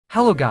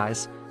Hello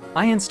guys,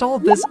 I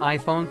installed this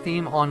iPhone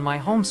theme on my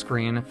home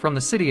screen from the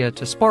Cydia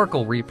to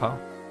Sparkle repo.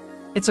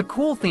 It's a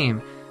cool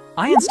theme.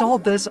 I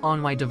installed this on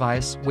my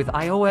device with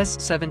iOS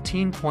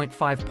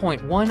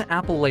 17.5.1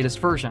 Apple latest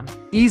version.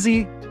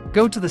 Easy,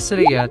 go to the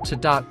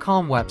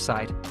cydia.com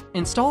website,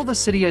 install the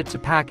Cydia to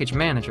package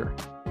manager.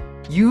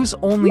 Use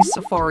only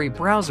Safari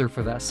browser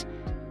for this.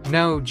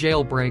 No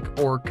jailbreak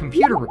or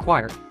computer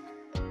required.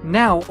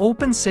 Now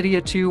open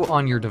Cydia 2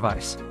 on your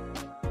device.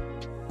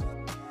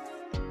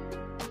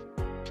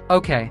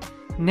 Okay,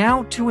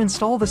 now to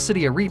install the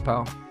Cydia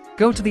repo,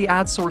 go to the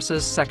Add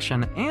Sources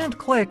section and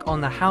click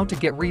on the How to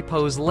Get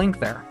Repos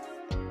link there.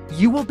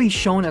 You will be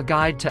shown a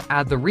guide to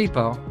add the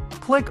repo.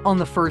 Click on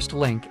the first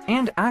link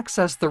and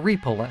access the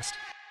repo list.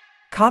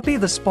 Copy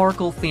the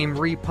Sparkle theme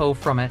repo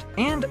from it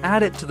and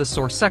add it to the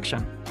source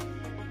section.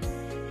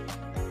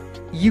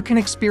 You can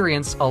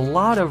experience a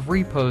lot of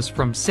repos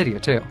from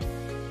Cydia too.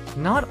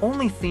 Not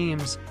only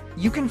themes,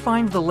 you can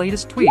find the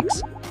latest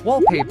tweaks,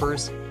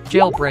 wallpapers,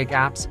 jailbreak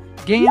apps,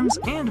 games,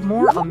 and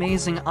more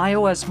amazing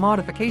iOS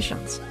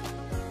modifications.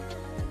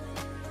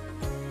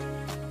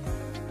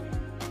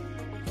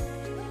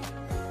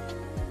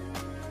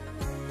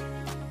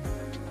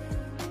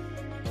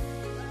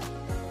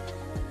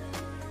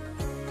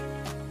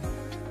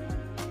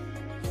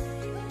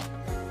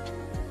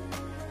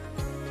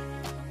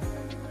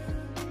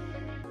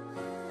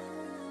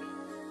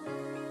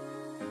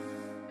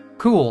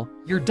 Cool,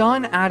 you're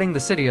done adding the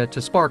Cydia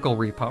to Sparkle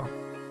repo.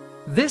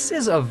 This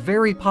is a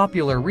very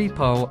popular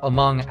repo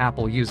among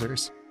Apple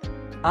users.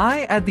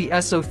 I add the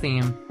SO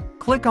theme,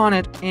 click on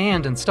it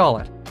and install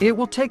it. It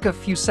will take a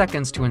few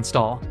seconds to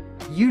install.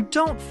 You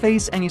don't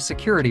face any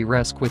security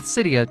risk with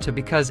Cydia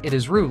because it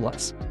is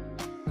rootless.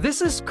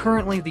 This is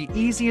currently the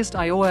easiest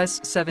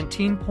iOS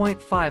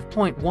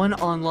 17.5.1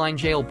 online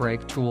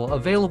jailbreak tool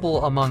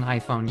available among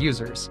iPhone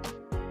users.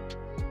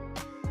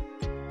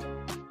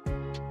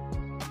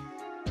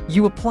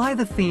 You apply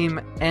the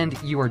theme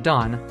and you are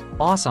done.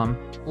 Awesome.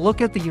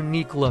 Look at the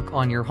unique look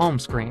on your home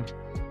screen.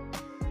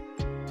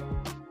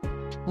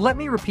 Let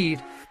me repeat,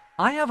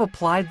 I have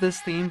applied this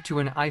theme to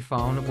an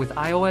iPhone with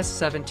iOS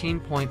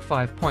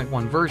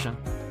 17.5.1 version.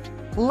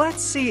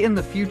 Let's see in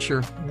the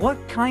future what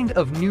kind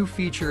of new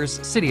features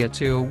Cydia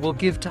 2 will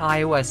give to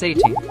iOS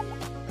 18.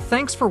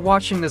 Thanks for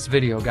watching this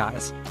video,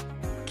 guys.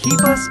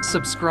 Keep us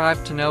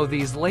subscribed to know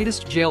these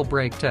latest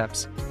jailbreak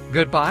tips.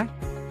 Goodbye.